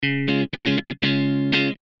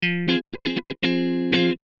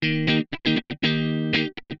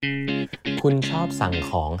คุณชอบสั่ง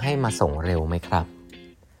ของให้มาส่งเร็วไหมครับ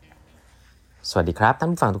สวัสดีครับท่าน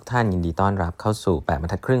ผู้ฟังทุกท่านยินดีต้อนรับเข้าสู่8บร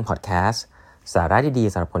รทัดครึ่งพอดแคสต์สาระดี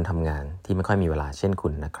ๆสำหรับคนทำงานที่ไม่ค่อยมีเวลาเช่นคุ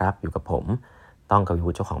ณนะครับอยู่กับผมต้องกวีวุ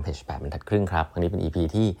ฒิเจ้าของเพจ8บรรทัดครึ่งครับวันนี้เป็น EP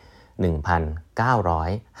ที่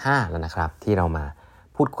1905แล้วนะครับที่เรามา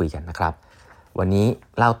พูดคุยกันนะครับวันนี้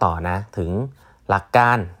เล่าต่อนะถึงหลักก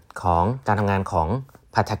ารของการทำงานของ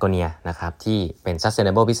Patagonia นะครับที่เป็น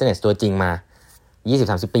Sustainable Business ตัวจริงมา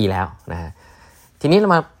 20-30 ปีแล้วนะฮะทีนี้เรา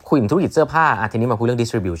มาคุยถึงธุรกิจเสื้อผ้าทีนี้มาคุยเรื่อง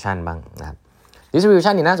distribution บ้างนะครับ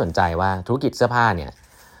distribution นี่น่าสนใจว่าธุรกิจเสื้อผ้าเนี่ย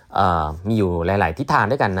มีอยู่หลายๆทิศทาง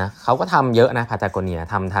ด้วยกันนะเขาก็ทำเยอะนะ Patagonia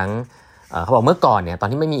ทำทั้งเขาบอกเมื่อก่อนเนี่ยตอน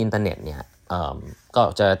ที่ไม่มีอินเทอร์เน็ตเนี่ยก็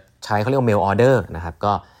จะใช้เขาเรียกว่า mail order นะครับ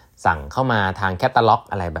ก็สั่งเข้ามาทางแคตตาล็อก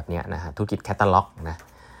อะไรแบบเนี้ยนะฮะธุรกิจแคตตาล็อกนะ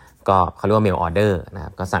ก็เขาเรียกว่า mail order นะครั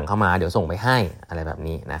บก็สั่งเข้ามาเดี๋ยวส่งไปให้อะไรแบบ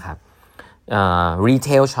นี้นะครับ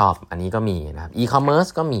retail shop อันนี้ก็มีนะครับ e-commerce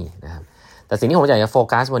ก็มีนะครับแต่สิ่งที่ผมอยากจะโฟ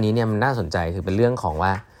กัสวันนี้เนี่ยมันน่าสนใจคือเป็นเรื่องของว่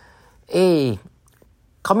า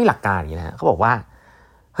เขามีหลักการอย่างนี้นะเขาบอกว่า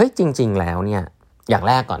เฮ้ยจริงๆแล้วเนี่ยอย่าง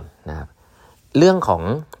แรกก่อนนะครับเรื่องของ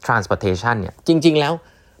transportation เนี่ยจริงๆแล้ว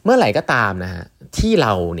เมื่อไหร่ก็ตามนะฮะที่เร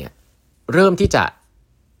าเนี่ยเริ่มที่จะ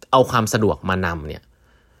เอาความสะดวกมานำเนี่ย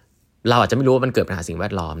เราอาจจะไม่รู้ว่ามันเกิดปัญหาสิ่งแว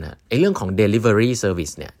ดล้อมนะไอ้เรื่องของ delivery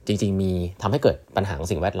service เนี่ยจริงๆมีทำให้เกิดปัญหาของ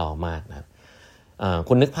สิ่งแวดล้อมมากนะครับ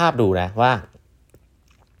คุณนึกภาพดูนะว่า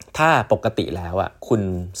ถ้าปกติแล้วอ่ะคุณ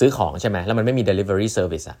ซื้อของใช่ไหมแล้วมันไม่มี delivery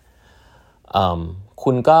service อ่ะ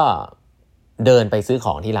คุณก็เดินไปซื้อข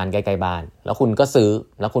องที่ร้านใกล้ๆบ้านแล้วคุณก็ซื้อ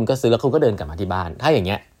แล้วคุณก็เดินกลับมาที่บ้านถ้าอย่างเ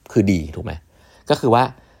งี้ยคือดีถูกไหมก็คือว่า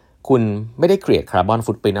คุณไม่ได้ create carbon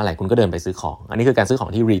footprint อะไรคุณก็เดินไปซื้อของอันนี้คือการซื้อขอ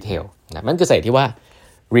งที่ retail นะมันคือสาเหตุที่ว่า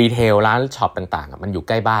retail ร้านช็อปต่างๆมันอยู่ใ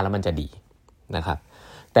กล้บ้านแล้วมันจะดีนะครับ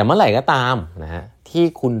แต่เมื่อไหร่ก็ตามนะฮะที่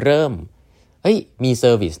คุณเริ่มมีเซ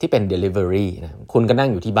อร์วิสที่เป็น delivery นะคุณก็นั่ง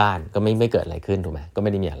อยู่ที่บ้านก็ไม่เกิดอะไรขึ้นถูกไหมก็ไ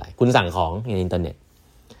ม่ได้มีอะไรคุณสั่งของในอินเทอร์เน็ต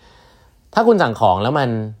ถ้าคุณสั่งของแล้วมัน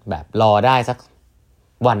แบบรอได้สัก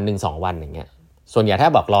วันนึง2วันอย่างเงี้ยส่วนใหญ่ถ้า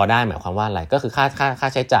บอกรอได้หมายความว่าอะไรก็คือค่า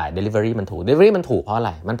ใช้จ่าย delivery มันถูก delivery มันถูกเพราะอะไ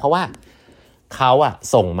รมันเพราะว่าเขาอะ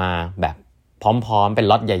ส่งมาแบบพร้อมๆเป็น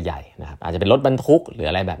ล็อตใหญ่ๆนะครับอาจจะเป็นรถบรรทุกหรือ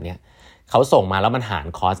อะไรแบบเนี้ยเขาส่งมาแล้วมันหาร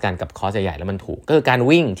คอสกันกับคอสใหญ่ๆแล้วมันถูกก็คือการ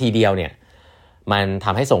วิ่งทีเดียวเนี่ยมันท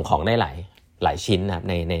ำให้ส่งของได้หลายชิ้นนะครับ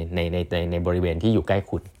ในบริเวณที่อยู่ใกล้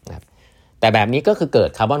คุณนะครับแต่แบบนี้ก็คือเกิด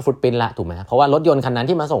คาร์บอนฟุตพริ้นท์ละถูกไหมเพราะว่ารถยนต์คันนั้น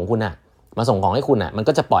ที่มาส่งคุณอ่ะมาส่งของให้คุณอ่ะมัน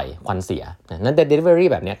ก็จะปล่อยควันเสียนั้น delivery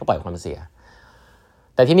แบบนี้ก็ปล่อยควันเสีย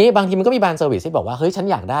แต่ทีนี้บางทีมันก็มีบางเซอร์วิสที่บอกว่าเฮ้ยฉัน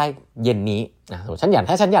อยากได้เย็นนี้นะถ้าฉันอย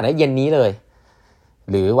ากได้เย็นนี้เลย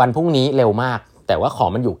หรือวันพรุ่งนี้เร็วมากแต่ว่าของ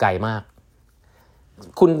มันอยู่ไกลมาก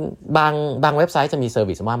คุณบางเว็บไซต์จะมีเซอร์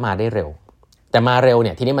วิสว่ามาได้เร็วแต่มาเร็วเ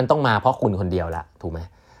นี่ยทีนี้มันต้องมาเพราะคุณคนเดียวละถูกไหม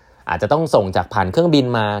อาจจะต้องส่งจากผ่านเครื่องบิน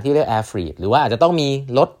มาที่เรียก air freight หรือว่าอาจจะต้องมี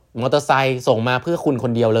รถมอเตอร์ไซค์ส่งมาเพื่อคุณค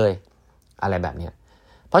นเดียวเลยอะไรแบบนี้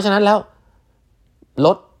เพราะฉะนั้นแล้วร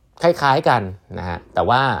ถคล้ายๆกันนะฮะแต่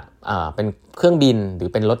ว่าเป็นเครื่องบินหรือ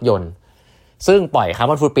เป็นรถยนต์ซึ่งปล่อยคาร์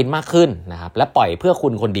บอนฟุตพริ้นท์มากขึ้นนะครับและปล่อยเพื่อคุ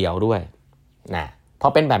ณคนเดียวด้วยนะพอ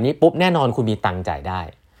เป็นแบบนี้ปุ๊บแน่นอนคุณมีตังค์จ่ายได้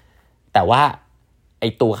แต่ว่าไอ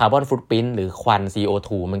ตัวคาร์บอนฟุตพริ้นท์หรือควัน CO2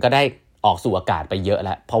 มันก็ได้ออกสู่อากาศไปเยอะแ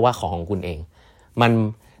ล้วเพราะว่าของคุณเองมัน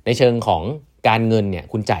ในเชิงของการเงินเนี่ย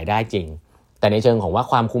คุณจ่ายได้จริงแต่ในเชิงของว่า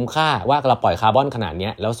ความคุ้มค่าว่าเราปล่อยคาร์บอนขนาดนี้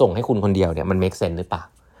แล้วส่งให้คุณคนเดียวเนี่ยมัน make sense หรือเปล่า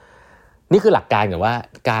นี่คือหลักการกันว่า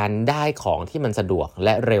การได้ของที่มันสะดวกแล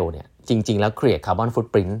ะเร็วเนี่ยจริงๆแล้ว create carbon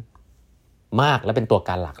footprint มากและเป็นตัว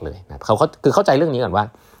การหลักเลยนะเขาคือเข้าใจเรื่องนี้ก่อนว่า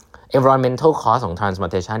environmental cost ของ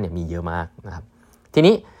transportation เนี่ยมีเยอะมากนะครับที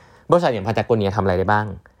นี้บริษัทอย่าง Patagonia ทำอะไรได้บ้าง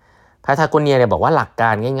Patagonia เนี่ยบอกว่าหลักกา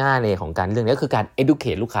รง่ายๆเลยของการเรื่องนี้ก็คือการ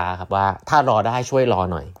educate ลูกค้าครับว่าถ้ารอได้ช่วยรอ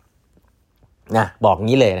หน่อยนะบอก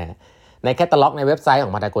งี้เลยนะในแคตตาล็อกในเว็บไซต์ขอ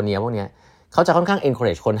ง Patagonia พวกนี้เขาจะค่อนข้าง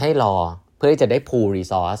encourage คนให้รอเพื่อที่จะได้ pool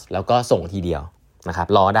resource แล้วก็ส่งทีเดียวนะครับ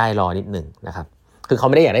รอนิดหนึ่งนะครับคือเขา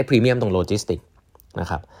ไม่ได้อยากได้พรีเมียมตรงโลจิสติกนะ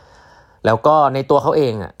ครับแล้วก็ในตัวเขาเอ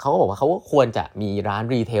งอ่ะเขาก็บอกว่าเขาก็ควรจะมีร้าน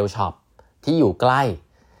retail shop ที่อยู่ใกล้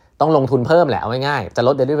ต้องลงทุนเพิ่มแหละเอาง่ายๆจะล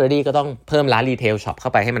ด delivery ก็ต้องเพิ่มร้าน retail shop เข้า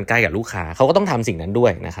ไปให้มันใกล้กับลูกค้าเขาก็ต้องทำสิ่งนั้นด้ว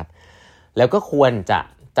ยนะครับแล้วก็ควรจะ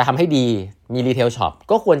ทำให้ดีมี retail shop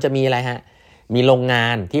ก็ควรจะมีอะไรฮะมีโรงงา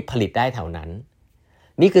นที่ผลิตได้แถวนั้น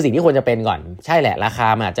นี่คือสิ่งที่ควรจะเป็นก่อนใช่แหละราคา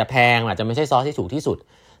มันอาจจะแพงอาจจะไม่ใช่ซอสที่ถูกที่สุด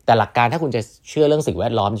แต่หลักการถ้าคุณจะเชื่อเรื่องสิ่งแว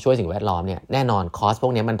ดล้อมช่วยสิ่งแวดล้อมเนี่ยแน่นอนคอสพว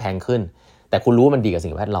กนี้มันแพงขึ้นแต่คุณรู้ว่ามันดีกับ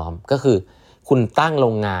สิ่งแวดล้อมก็คือคุณตั้งโร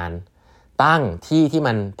งงานตั้งที่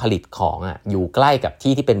มันผลิตของอ่ะอยู่ใกล้กับ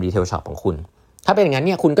ที่เป็น retail shop ของคุณถ้าเป็นอย่างนั้นเ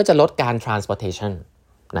นี่ยคุณก็จะลดการ transportation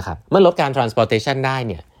นะครับเมื่อลดการ transportation ได้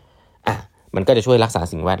เนี่ยมันก็จะช่วยรักษา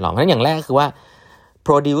สิ่งแวดล้อมเพราะฉะนั้นอย่างแรกคือว่า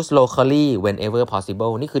produce locally whenever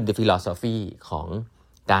possible นี่คือ the philosophy ของ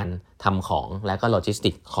การทำของและก็โลจิสติ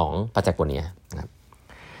กของ Patagonia นะครับ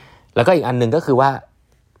แล้วก็อีกอันนึงก็คือว่า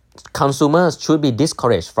consumers should be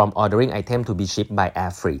discouraged from ordering item to be shipped by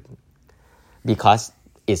air freight because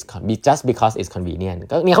just because it's convenient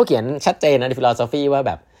ก็เนี่ยเขาเขียนชัดเจนนะใน philosophy ว่าแ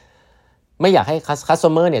บบไม่อยากให้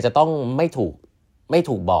customer เนี่ยจะต้องไม่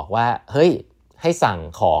ถูกบอกว่าเฮ้ยให้สั่ง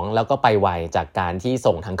ของแล้วก็ไปไวจากการที่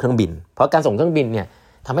ส่งทางเครื่องบินเพราะการส่งเครื่องบินเนี่ย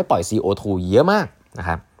ทำให้ปล่อย CO2 เยอะมากนะค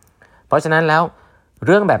รับเพราะฉะนั้นแล้วเ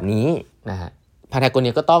รื่องแบบนี้นะฮะ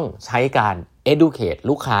Patagoniaก็ต้องใช้การ educate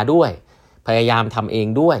ลูกค้าด้วยพยายามทำเอง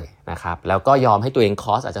ด้วยนะครับแล้วก็ยอมให้ตัวเองค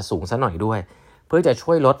อสอาจจะสูงซะหน่อยด้วยเพื่อจะ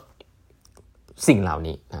ช่วยลดสิ่งเหล่า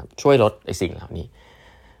นี้นะครับช่วยลดไอ้สิ่งเหล่านี้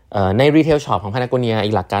ใน retail shop ของ Patagonia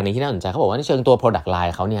อีกหลักการนึงที่น่าสนใจเขาบอกว่าในเชิงตัว product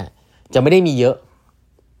line เขาเนี่ยจะไม่ได้มีเยอะ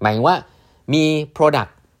หมายถึงว่ามี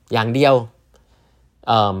product อย่างเดียว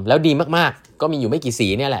แล้วดีมากๆก็มีอยู่ไม่กี่สี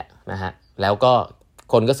เนี่ยแหละนะฮะแล้วก็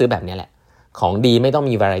คนก็ซื้อแบบนี้แหละของดีไม่ต้อง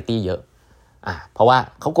มี variety เยอะเพราะว่า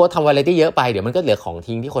เขากลัวทำ variety เยอะไปเดี๋ยวมันก็เหลือของ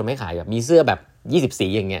ทิ้งที่คนไม่ขายแบบมีเสื้อแบบ20สี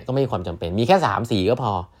อย่างเงี้ยก็ไม่มีความจำเป็นมีแค่3สีก็พ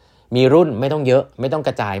อมีรุ่นไม่ต้องเยอะไม่ต้องก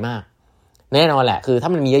ระจายมากแน่นอนแหละคือถ้า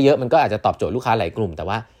มันมีเยอะๆมันก็อาจจะตอบโจทย์ลูกค้าหลายกลุ่มแต่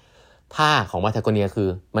ว่าถ้าของ Patagonia คือ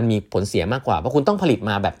มันมีผลเสียมากกว่าเพราะคุณต้องผลิต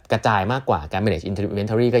มาแบบกระจายมากกว่าการ manage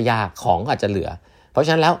inventory ก็ยากของก็อาจจะเหลือเพราะฉ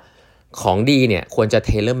ะนั้นแล้วของดีเนี่ยควรจะ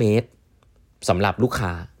tailor made สำหรับลูกค้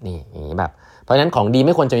านี่อย่างนี้แบบเพราะฉะนั้นของดีไ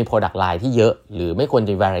ม่ควรจะมี product line ที่เยอะหรือไม่ควรจ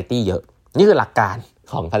ะมี variety เยอะนี่คือหลักการ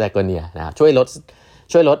ของ Patagonia นะครับช่วย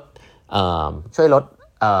ลด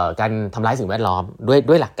การทำลายสิ่งแวดล้อม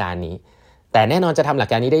ด้วยหลักการนี้แต่แน่นอนจะทำหลัก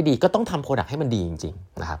การนี้ได้ดีก็ต้องทำ product ให้มันดีจริง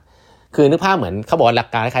ๆนะครับคือนึกภาพเหมือนเขาบอกหลัก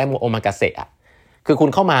การคล้ายๆโอมากาเสะคือคุณ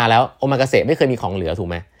เข้ามาแล้วโอมากาเสะไม่เคยมีของเหลือถูก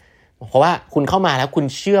ไหมเพราะว่าคุณเข้ามาแล้วคุณ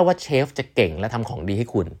เชื่อว่าเชฟจะเก่งและทำของดีให้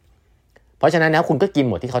คุณเพราะฉะนั้นแล้วคุณก็กิน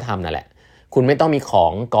หมดที่เขาทำนั่นแหละคุณไม่ต้องมีขอ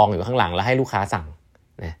งกองอยู่ข้างหลังแล้วให้ลูกค้าสั่ง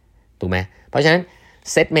นะถูกไหมเพราะฉะนั้น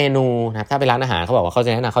เซตเมนูนะครับถ้าเป็นร้านอาหารเขาบอกว่าเขาจ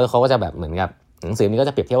ะแนะนำเขาก็จะแบบเหมือนกับหนังสือนี้ก็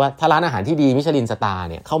จะเปรียบเทียบว่าถ้าร้านอาหารที่ดีมิชลินสตาร์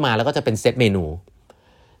เนี่ยเข้ามาแล้วก็จะเป็นเซตเมนู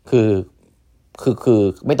คือ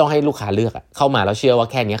ไม่ต้องให้ลูกค้าเลือกเข้ามาแล้วเชื่อว่า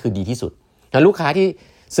แค่นี้คือดีที่สุดแล้วลูกค้าที่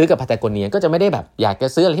ซื้อกับ Patagonia ก็จะไม่ได้แบบอยากจะ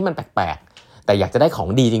ซื้ออะไรที่มันแปลกๆแต่อยากจะได้ของ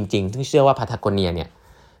ดีจริงๆซึ่งเชื่อว่า Patagonia เนี่ย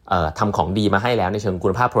ทำของดีมาให้แล้วในเชิงคุ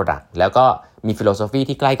ณภาพ product แล้วก็มี philosophy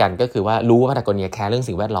ที่ใกล้กันก็คือว่ารู้ว่า Patagonia แคร์เรื่อง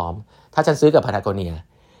สิ่งแวดล้อมถ้าฉันซื้อกับ Patagonia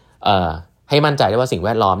ให้มั่นใจได้ว่าสิ่งแว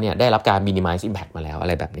ดล้อมเนี่ยได้รับการ minimize impact มาแล้วอะไ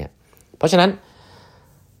รแบบเนี้ยเพราะฉะนั้น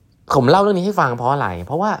ผมเล่าเรื่องนี้ให้ฟังเพราะอะไร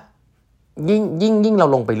เพราะว่ายิ่งเรา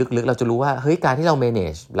ลงไปลึกๆเราจะรู้ว่าเฮ้ยการที่เรา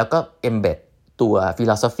manage แล้วก็ embed ตัว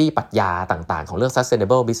philosophy ปรัชญาต่างๆของเรื่อง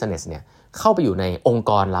sustainable business เนี่ยเข้าไปอยู่ในองค์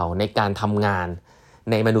กรเราในการทำงาน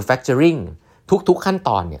ใน manufacturing ทุกขั้นต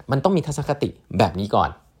อนเนี่ยมันต้องมีทัศนคติแบบนี้ก่อน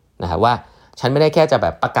นะครับว่าฉันไม่ได้แค่จะแบ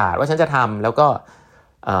บประกาศว่าฉันจะทำแล้วก็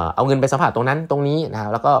เอาเงินไปสัมผัสตรงนั้นตรงนี้นะ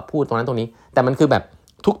แล้วก็พูดตรงนั้นตรงนี้แต่มันคือแบบ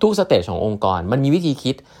ทุกสเตจขององค์กรมันมีวิธี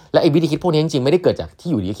คิดและไอ้วิธีคิดพวกนี้จริงๆไม่ได้เกิดจากที่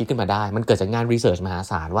อยู่ดีคิดขึ้นมาได้มันเกิดจากงานรีเสิร์ชมหา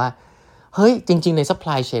ศาลว่าเฮ้ยจริงๆใน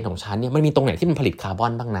supply chain ของฉันเนี่ยมันมีตรงไหนที่มันผลิตคาร์บอ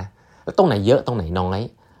นบ้างนะแล้วตรงไหนเยอะตรงไหนน้อย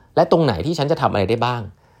และตรงไหนที่ฉันจะทำอะไรได้บ้าง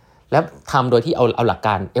แล้วทำโดยที่เอาหลักก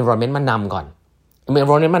าร environment มานำก่อน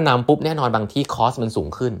environment มานำปุ๊บแน่นอนบางที่ cost มันสูง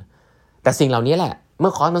ขึ้นแต่สิ่งเหล่านี้แหละเมื่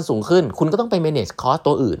อ cost มันสูงขึ้นคุณก็ต้องไป manage cost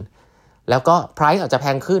ตัวอื่นแล้วก็ price อาจจะแพ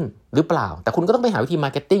งขึ้นหรือเปล่าแต่คุณก็ต้องไปหาวิธี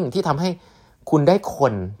marketing ที่ทำให้คุณได้ค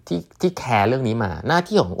นที่แคร์เรื่องนี้มาหน้า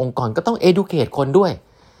ที่ขององค์กรก็ต้อง educate คนด้วย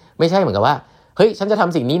ไม่ใช่เหมือนกับว่าเฮ้ยฉันจะท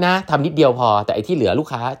ำสิ่งนี้นะทำนิดเดียวพอแต่ไอ้ที่เหลือลูก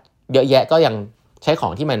ค้าเยอะแยะก็ยังใช้ขอ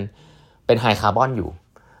งที่มันเป็นไฮคาร์บอนอยู่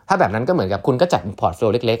ถ้าแบบนั้นก็เหมือนกับคุณก็จัดพอร์ตโฟลิโ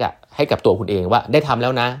อเล็กๆให้กับตัวคุณเองว่าได้ทำแล้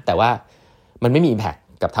วนะแต่ว่ามันไม่มี impact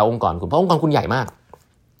กับทั้งองค์กรคุณเพราะองค์กรคุณใหญ่มาก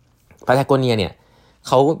Patagonia เนี่ยเ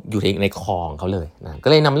ขาอยู่ในคลองเขาเลยนะก็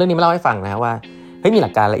เลยนำเรื่องนี้มาเล่าให้ฟังนะว่าเฮ้ยมีหลั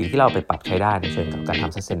กการอะไรอีกที่เราไปปรับใช้ได้ในเชิงกับการท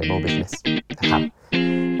ำ sustainable business นะครับ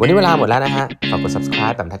วันนี้เวลาหมดแล้วนะฮะฝากกด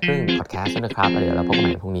subscribe แบบทักครึ่ง podcast ด้วยนะครับแล้วเดี๋ยวเราพบกันให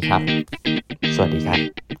ม่พรุ่งนี้ครับสวัสดีครั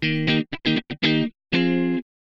บ